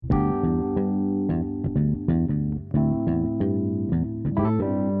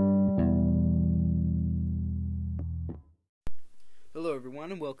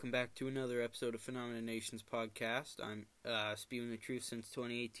everyone, and welcome back to another episode of Phenomena Nations podcast. I'm spewing the truth since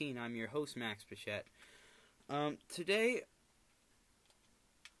 2018. I'm your host, Max Bichette. Today,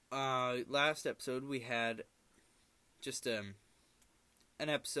 last episode we had just an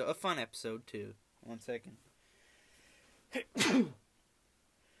episode, a fun episode too. 1 second.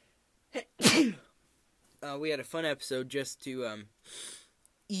 We had a fun episode just to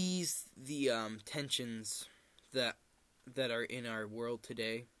ease the tensions that are in our world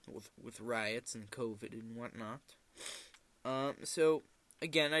today with riots and COVID and whatnot. So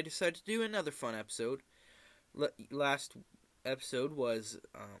again, I decided to do another fun episode. Last episode was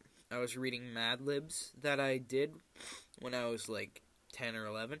I was reading Mad Libs that I did when I was like 10 or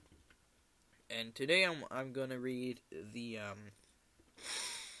 11, and today I'm gonna read the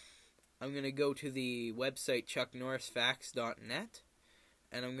I'm gonna go to the website chucknorrisfacts.net,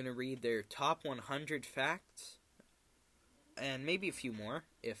 and I'm gonna read their top 100 facts. And maybe a few more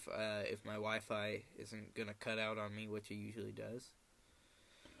if my Wi-Fi isn't gonna cut out on me, which it usually does.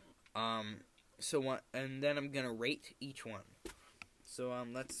 And then I'm gonna rate each one. So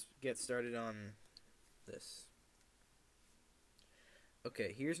let's get started on this.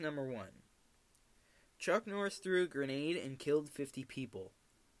 Okay, here's number 1. Chuck Norris threw a grenade and killed 50 people.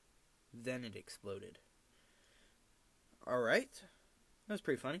 Then it exploded. All right, that was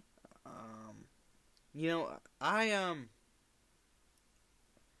pretty funny.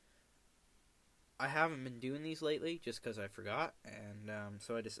 I haven't been doing these lately just because I forgot, and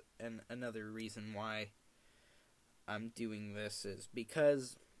another reason why I'm doing this is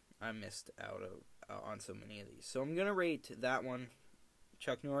because I missed out on so many of these. So I'm gonna rate that one.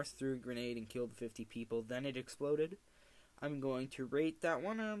 Chuck Norris threw a grenade and killed 50 people. Then it exploded. I'm going to rate that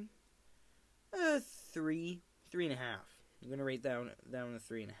one 3.5. I'm gonna rate that one a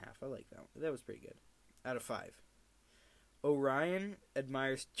 3.5. I like that one. That was pretty good. Out of 5. Orion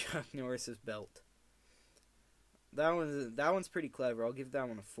admires Chuck Norris's belt. That one's pretty clever. I'll give that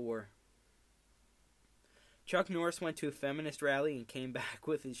one a 4. Chuck Norris went to a feminist rally and came back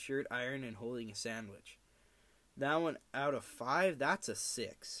with his shirt ironed and holding a sandwich. That one out of 5, that's a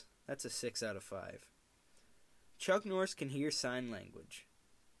 6. That's a 6 out of 5. Chuck Norris can hear sign language.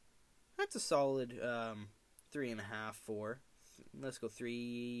 That's a solid 3.5, 4. Let's go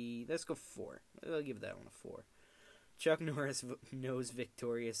 3. Let's go 4. I'll give that one a 4. Chuck Norris knows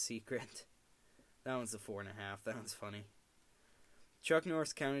Victoria's Secret. That one's a 4.5. That one's funny. Chuck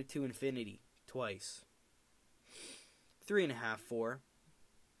Norris counted to infinity twice. 3.5, 4.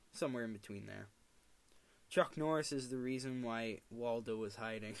 Somewhere in between there. Chuck Norris is the reason why Waldo was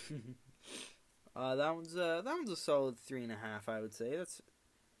hiding. That one's a solid 3.5. I would say it's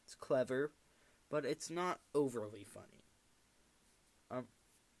clever, but it's not overly funny.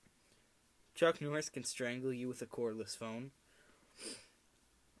 Chuck Norris can strangle you with a cordless phone.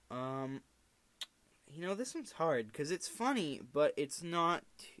 This one's hard because it's funny, but it's not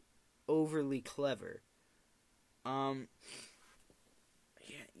overly clever. I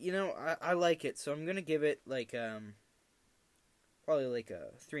like it, so I'm gonna give it probably like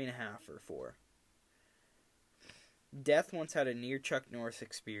a 3.5 or 4. Death once had a near Chuck Norris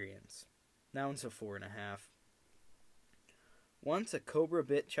experience. That one's a 4.5. Once a cobra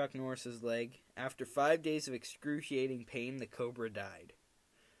bit Chuck Norris's leg. After 5 days of excruciating pain, the cobra died.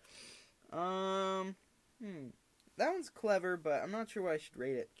 That one's clever, but I'm not sure what I should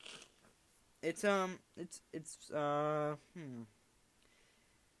rate it.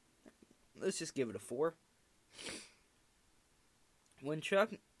 Let's just give it a 4. When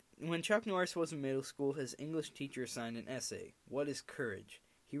Chuck Norris was in middle school, his English teacher assigned an essay. What is courage?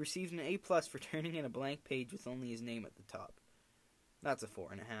 He received an A+ for turning in a blank page with only his name at the top. That's a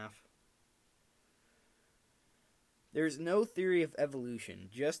 4.5. There's no theory of evolution,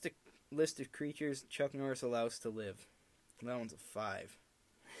 just a list of creatures Chuck Norris allows to live. That one's a 5.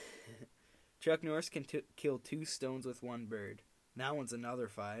 Chuck Norris can kill 2 stones with 1 bird. That one's another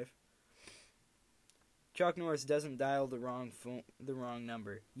 5. Chuck Norris doesn't dial the wrong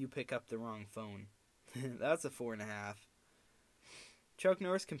number. You pick up the wrong phone. That's a 4.5. Chuck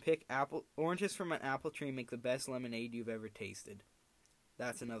Norris can pick oranges from an apple tree and make the best lemonade you've ever tasted.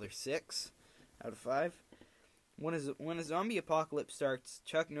 That's another 6 out of 5. When a zombie apocalypse starts,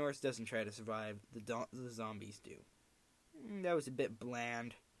 Chuck Norris doesn't try to survive. The zombies do. That was a bit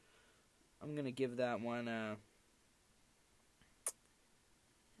bland. I'm going to give that one a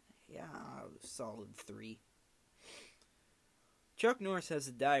solid 3. Chuck Norris has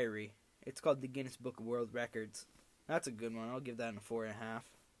a diary. It's called the Guinness Book of World Records. That's a good one. I'll give that a 4.5.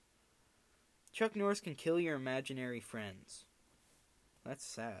 Chuck Norris can kill your imaginary friends. That's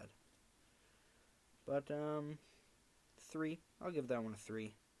sad. But 3. I'll give that one a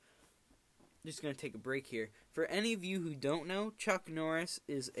 3. Just going to take a break here. For any of you who don't know, Chuck Norris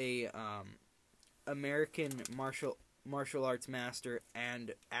is a American martial arts master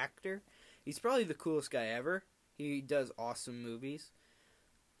and actor. He's probably the coolest guy ever. He does awesome movies.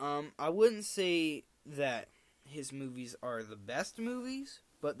 I wouldn't say that his movies are the best movies,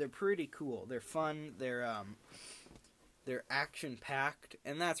 but they're pretty cool. They're fun. They're action packed,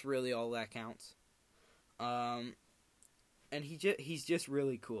 and that's really all that counts. And he's just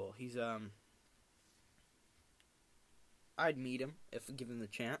really cool. He's I'd meet him if given the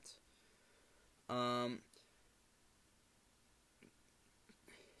chance.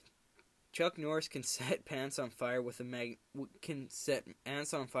 Chuck Norris can set ants on fire with a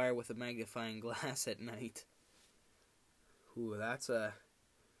magnifying glass at night. Ooh, that's a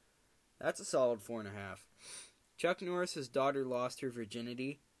solid 4.5. Chuck Norris's daughter lost her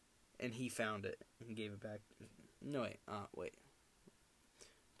virginity, and he found it and gave it back. No, wait.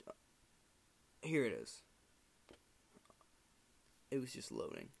 Here it is. It was just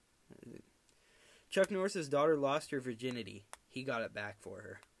loading. Chuck Norris's daughter lost her virginity. He got it back for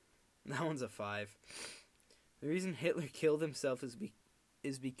her. That one's a 5. The reason Hitler killed himself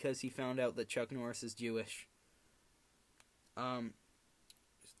is because he found out that Chuck Norris is Jewish.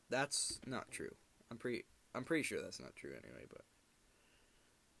 That's not true. I'm pretty sure that's not true anyway, but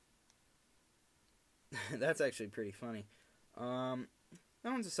that's actually pretty funny. That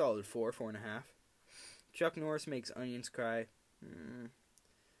one's a solid 4.5. Chuck Norris makes onions cry.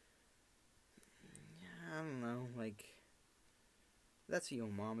 I don't know, like, that's a Yo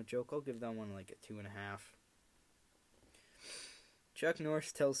Mama joke. I'll give that one like a 2.5. Chuck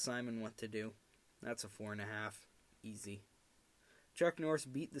Norris tells Simon what to do. That's a 4.5. Easy. Chuck Norris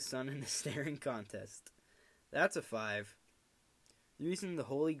beat the sun in a staring contest. That's a 5. The reason the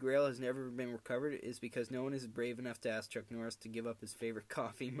Holy Grail has never been recovered is because no one is brave enough to ask Chuck Norris to give up his favorite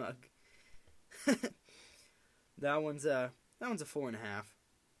coffee mug. That one's a 4.5.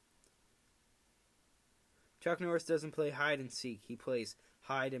 Chuck Norris doesn't play hide and seek. He plays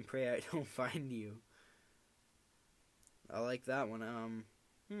hide and pray I don't find you. I like that one.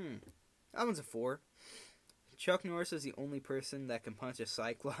 That one's a 4. Chuck Norris is the only person that can punch a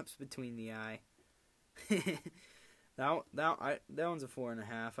cyclops between the eye. that one's a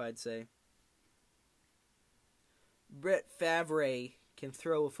 4.5, I'd say. Brett Favre can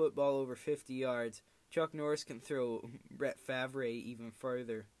throw a football over 50 yards. Chuck Norris can throw Brett Favre even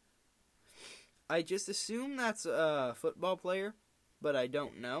further. I just assume that's a football player, but I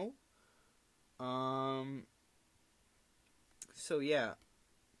don't know. So yeah.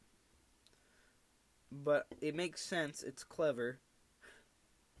 But it makes sense. It's clever.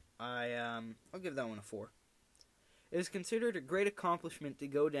 I'll give that one a 4. It is considered a great accomplishment to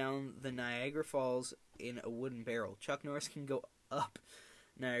go down the Niagara Falls in a wooden barrel. Chuck Norris can go up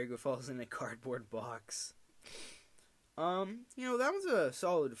Niagara Falls in a cardboard box. That was a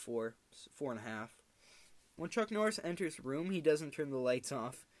solid 4.5. When Chuck Norris enters a room, he doesn't turn the lights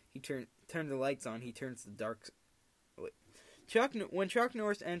off. He turn the lights on. He turns the dark. When Chuck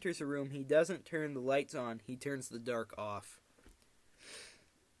Norris enters a room, he doesn't turn the lights on. He turns the dark off.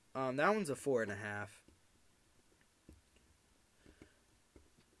 That one's a 4.5.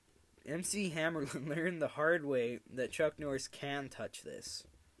 MC Hammer learned the hard way that Chuck Norris can touch this.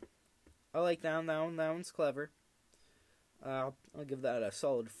 I like that one. That one's clever. I'll give that a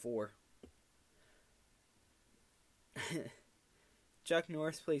solid 4. Chuck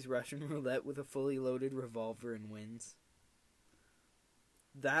Norris plays Russian roulette with a fully loaded revolver and wins.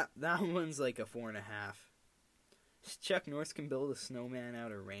 That one's like a 4.5. Chuck Norris can build a snowman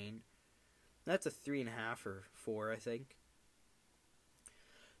out of rain. That's a 3.5 or 4, I think.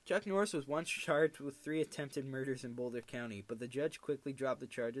 Chuck Norris was once charged with 3 attempted murders in Boulder County, but the judge quickly dropped the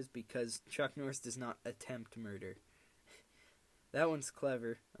charges because Chuck Norris does not attempt murder. That one's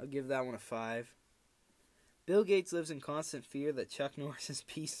clever. I'll give that one a 5. Bill Gates lives in constant fear that Chuck Norris's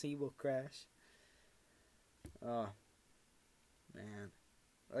PC will crash. Oh, man.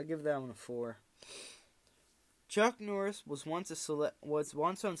 I'll give that one a 4. Chuck Norris was once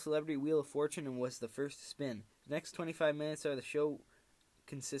on Celebrity Wheel of Fortune and was the first to spin. The next 25 minutes of the show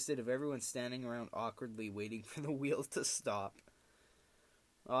consisted of everyone standing around awkwardly waiting for the wheel to stop.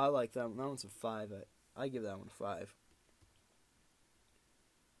 Oh, I like that one. That one's a 5. I give that one a 5.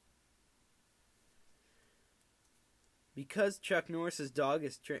 Because Chuck Norris's dog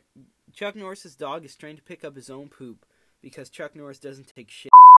is trained to pick up his own poop because Chuck Norris doesn't take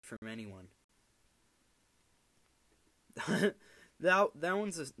shit from anyone. that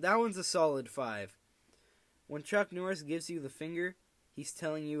one's a solid 5. When Chuck Norris gives you the finger, he's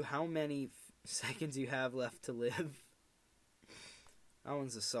telling you how many seconds you have left to live. That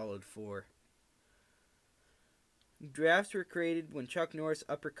one's a solid 4. Drafts were created when Chuck Norris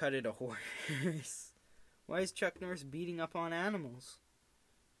uppercutted a horse. Why is Chuck Norris beating up on animals?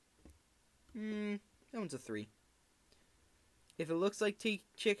 That one's a 3. If it looks like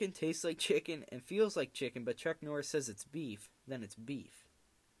chicken, tastes like chicken, and feels like chicken, but Chuck Norris says it's beef, then it's beef.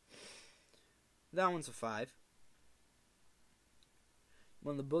 That one's a 5.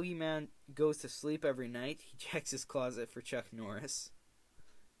 When the boogeyman goes to sleep every night, he checks his closet for Chuck Norris.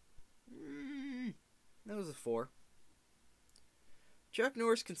 That was a 4. Chuck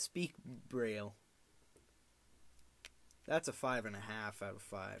Norris can speak Braille. That's a 5.5 out of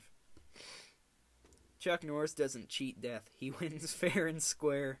 5. Chuck Norris doesn't cheat death. He wins fair and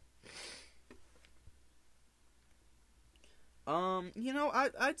square.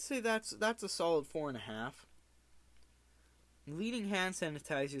 I'd say that's a solid 4.5. Leading hand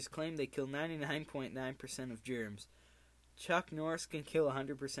sanitizers claim they kill 99.9% of germs. Chuck Norris can kill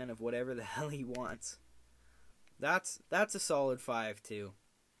 100% of whatever the hell he wants. That's a solid 5 too.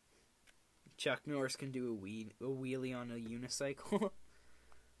 Chuck Norris can do a wheelie on a unicycle.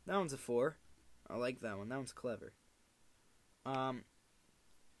 That one's a 4. I like that one. That one's clever.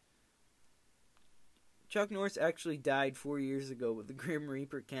 Chuck Norris actually died 4 years ago, but the Grim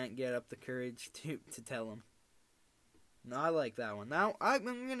Reaper can't get up the courage to tell him. No, I like that one. Now, I'm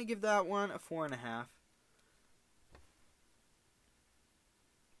going to give that one a 4.5.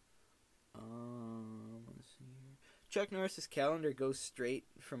 Let's see here. Chuck Norris's calendar goes straight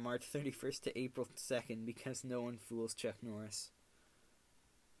from March 31st to April 2nd because no one fools Chuck Norris.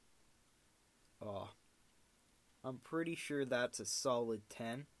 Oh. I'm pretty sure that's a solid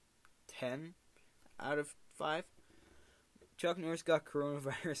 10. 10 out of 5. Chuck Norris got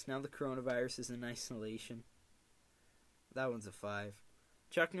coronavirus. Now the coronavirus is in isolation. That one's a 5.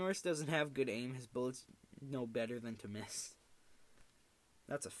 Chuck Norris doesn't have good aim. His bullets know better than to miss.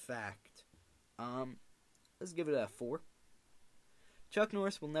 That's a fact. Let's give it a 4. Chuck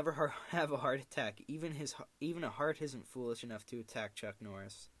Norris will never have a heart attack. Even a heart isn't foolish enough to attack Chuck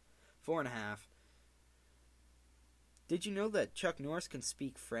Norris. 4.5. Did you know that Chuck Norris can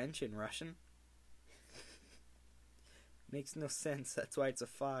speak French and Russian? Makes no sense. That's why it's a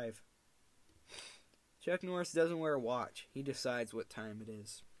 5. Chuck Norris doesn't wear a watch. He decides what time it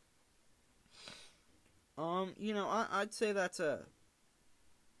is. I'd say that's a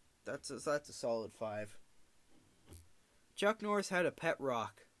solid 5. Chuck Norris had a pet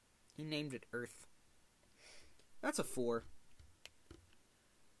rock. He named it Earth. That's a 4.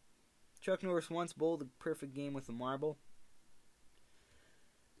 Chuck Norris once bowled a perfect game with a marble.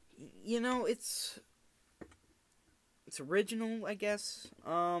 It's original, I guess.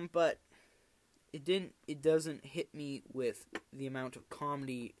 But it doesn't hit me with the amount of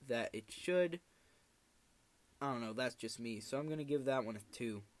comedy that it should. I don't know, that's just me. So I'm gonna give that one a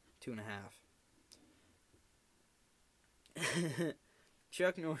 2. 2.5.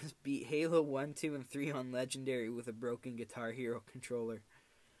 Chuck Norris beat Halo 1, 2, and 3 on Legendary with a broken Guitar Hero controller.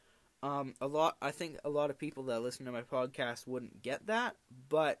 I think a lot of people that listen to my podcast wouldn't get that,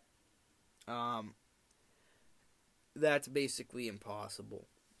 but that's basically impossible.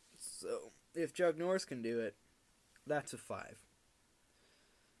 So if Chuck Norris can do it, that's a 5.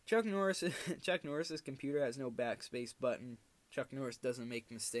 Chuck Norris's computer has no backspace button. Chuck Norris doesn't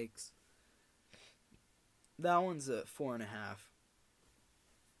make mistakes. That one's a 4.5.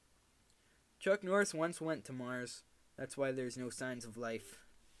 Chuck Norris once went to Mars. That's why there's no signs of life.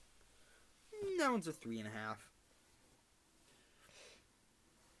 That one's a 3.5.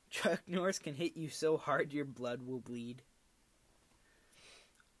 Chuck Norris can hit you so hard your blood will bleed.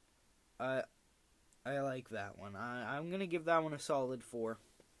 I like that one. I'm going to give that one a solid 4.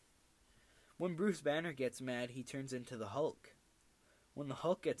 When Bruce Banner gets mad, he turns into the Hulk. When the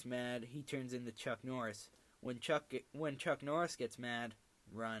Hulk gets mad, he turns into Chuck Norris. When Chuck Norris gets mad,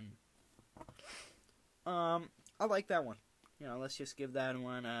 run. I like that one. Let's just give that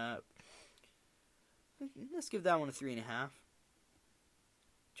one let's give that one a 3.5.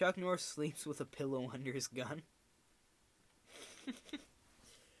 Chuck Norris sleeps with a pillow under his gun.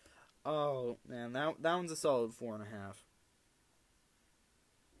 Oh man, that one's a solid 4.5.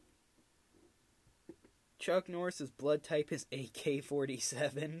 Chuck Norris's blood type is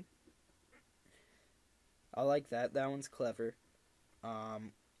AK-47. I like that. That one's clever.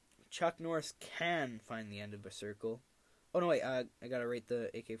 Chuck Norris can find the end of a circle. Oh no, wait. I gotta rate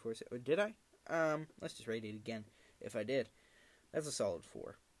the AK-47. Or did I? Let's just rate it again. If I did, that's a solid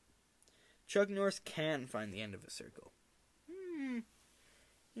 4. Chuck Norris can find the end of a circle.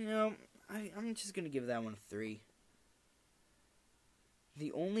 I'm just gonna give that one a 3.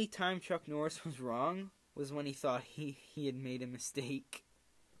 The only time Chuck Norris was wrong was when he thought he had made a mistake.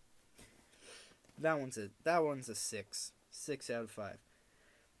 That one's a 6. 6 out of 5.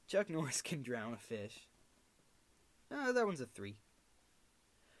 Chuck Norris can drown a fish. That one's a 3.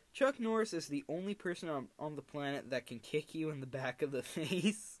 Chuck Norris is the only person on the planet that can kick you in the back of the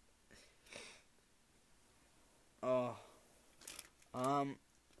face. Oh. I'm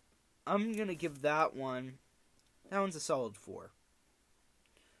gonna give that one. That one's a solid 4.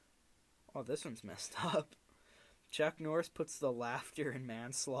 Oh, this one's messed up. Chuck Norris puts the laughter in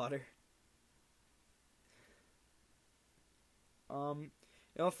manslaughter.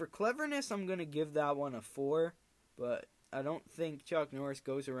 For cleverness, I'm gonna give that one a 4, but I don't think Chuck Norris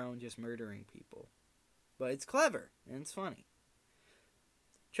goes around just murdering people. But it's clever, and it's funny.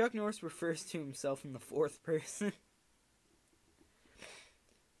 Chuck Norris refers to himself in the 4th person.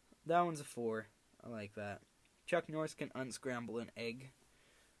 That one's a 4. I like that. Chuck Norris can unscramble an egg.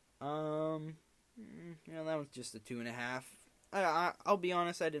 That one's just a 2.5. I'll be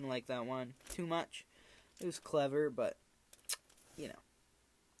honest, I didn't like that one too much. It was clever, but,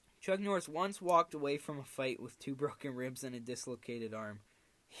 Chuck Norris once walked away from a fight with 2 broken ribs and a dislocated arm.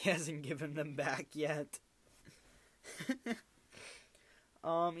 He hasn't given them back yet. That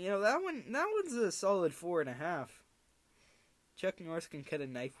one's a solid 4.5. Chuck Norris can cut a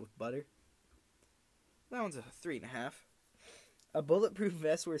knife with butter. That one's a 3.5. A bulletproof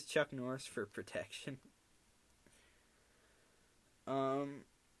vest wears Chuck Norris for protection. That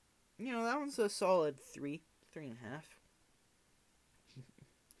one's a solid 3.5.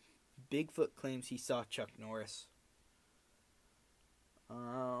 Bigfoot claims he saw Chuck Norris.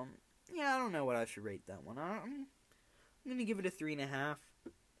 I don't know what I should rate that one. I'm gonna give it a 3.5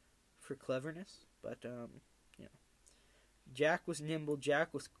 for cleverness, but Jack was nimble,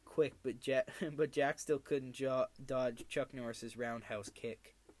 Jack was quick, but Jack still couldn't dodge Chuck Norris's roundhouse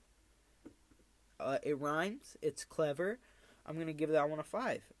kick. It rhymes. It's clever. I'm gonna give that one a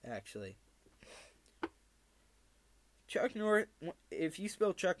 5. Actually, Chuck Norris. If you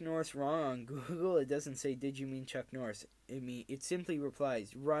spell Chuck Norris wrong on Google, it doesn't say "Did you mean Chuck Norris?" It simply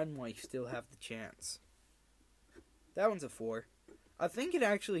replies, "Run while you still have the chance." That one's a 4. I think it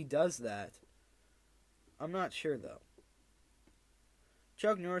actually does that. I'm not sure though.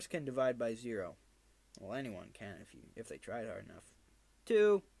 Chuck Norris can divide by 0. Well, anyone can if they tried hard enough.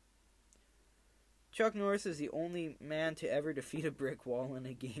 2. Chuck Norris is the only man to ever defeat a brick wall in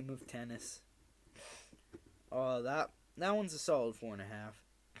a game of tennis. Oh, that one's a solid 4.5.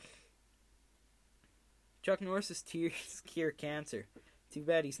 Chuck Norris's tears cure cancer. Too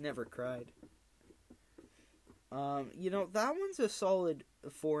bad he's never cried. That one's a solid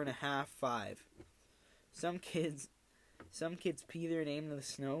 4.5, 5. Some kids pee their name in the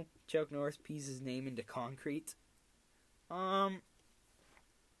snow. Chuck Norris pees his name into concrete. That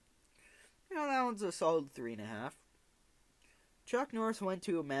one's a solid 3.5. Chuck Norris went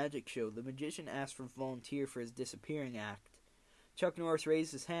to a magic show. The magician asked for a volunteer for his disappearing act. Chuck Norris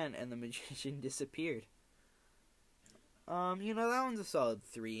raised his hand and the magician disappeared. That one's a solid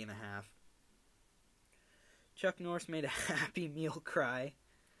 3.5. Chuck Norris made a Happy Meal cry.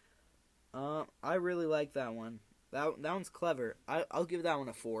 I really like that one. That one's clever. I'll give that one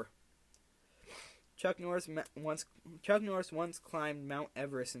a 4. Chuck Norris once climbed Mount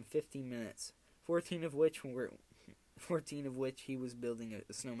Everest in 15 minutes. 14 of which he was building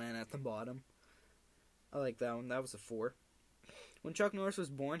a snowman at the bottom. I like that one. That was a 4. When Chuck Norris was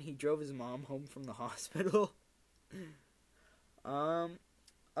born, he drove his mom home from the hospital. I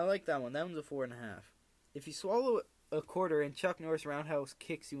like that one. That one's a 4.5. If you swallow a quarter and Chuck Norris roundhouse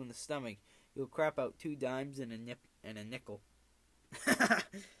kicks you in the stomach, you'll crap out 2 dimes and a nickel.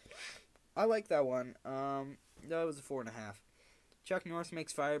 I like that one. That was a 4.5. Chuck Norris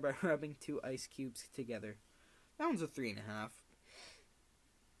makes fire by rubbing 2 ice cubes together. That one's a 3.5.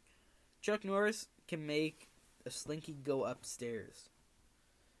 Chuck Norris can make a slinky go upstairs.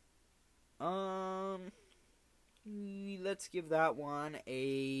 Let's give that one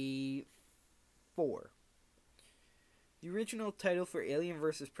a 4. The original title for Alien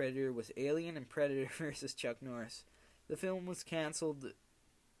vs. Predator was Alien and Predator vs. Chuck Norris. The film was cancelled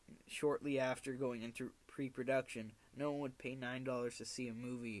shortly after going into pre-production. No one would pay $9 to see a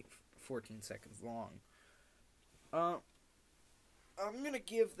movie 14 seconds long. I'm gonna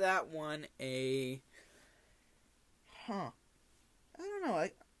give that one a... I don't know.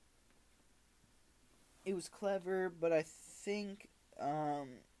 It was clever, but I think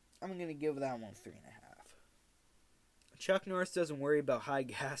I'm gonna give that one 3.5. Chuck Norris doesn't worry about high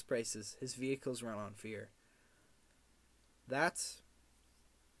gas prices. His vehicles run on fear. That's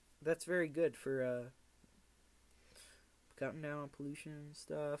very good for cutting down on pollution and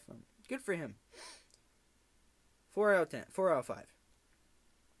stuff. Good for him. 4 out of 10. 4 out of 5.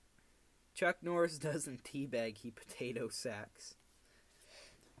 Chuck Norris doesn't teabag, he potato sacks.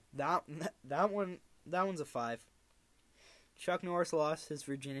 That one's a 5. Chuck Norris lost his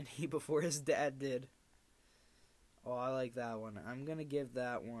virginity before his dad did. Oh, I like that one. I'm gonna give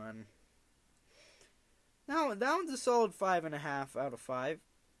that one. Now, that one's a solid 5.5 out of 5.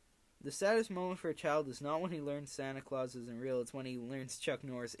 The saddest moment for a child is not when he learns Santa Claus isn't real, it's when he learns Chuck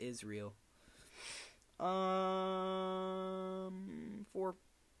Norris is real. 4.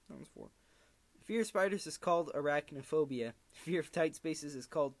 That one's 4. Fear of spiders is called arachnophobia. Fear of tight spaces is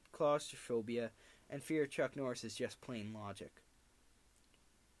called claustrophobia. And fear of Chuck Norris is just plain logic.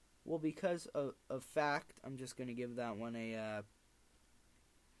 Well, because of fact, I'm just going to give that one a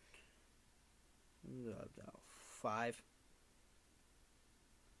 5.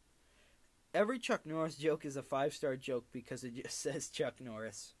 Every Chuck Norris joke is a 5-star joke because it just says Chuck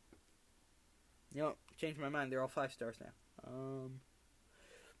Norris. You know, changed my mind. They're all 5 stars now.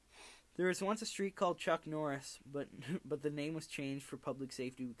 There was once a street called Chuck Norris, but the name was changed for public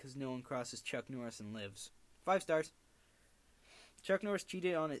safety because no one crosses Chuck Norris and lives. 5 stars. Chuck Norris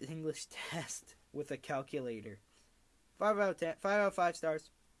cheated on his English test with a calculator. 5 out of 10. 5 out of 5 stars.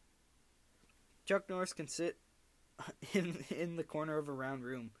 Chuck Norris can sit in the corner of a round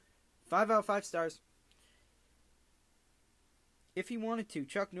room. 5 out of 5 stars. If he wanted to,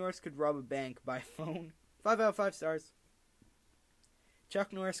 Chuck Norris could rob a bank by phone. 5 out of 5 stars.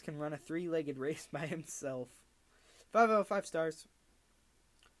 Chuck Norris can run a 3-legged race by himself. 5 out of 5 stars.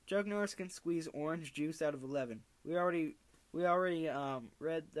 Chuck Norris can squeeze orange juice out of a lemon. We already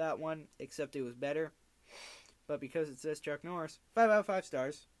read that one, except it was better. But because it says Chuck Norris, 5 out of 5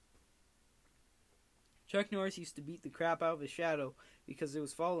 stars. Chuck Norris used to beat the crap out of his shadow because it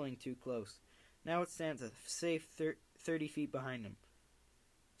was following too close. Now it stands a safe 30 feet behind him.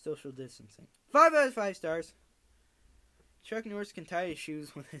 Social distancing. 5 out of 5 stars. Chuck Norris can tie his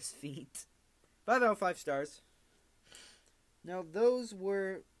shoes with his feet. 5 out of 5 stars. Now, those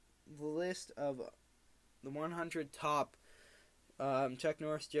were the list of the 100 top Chuck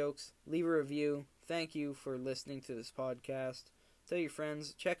Norris jokes. Leave a review. Thank you for listening to this podcast. Tell your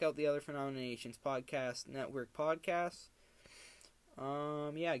friends. Check out the other Phenomenations Podcast Network podcasts.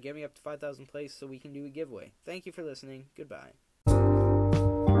 Yeah, get me up to 5,000 plays so we can do a giveaway. Thank you for listening. Goodbye.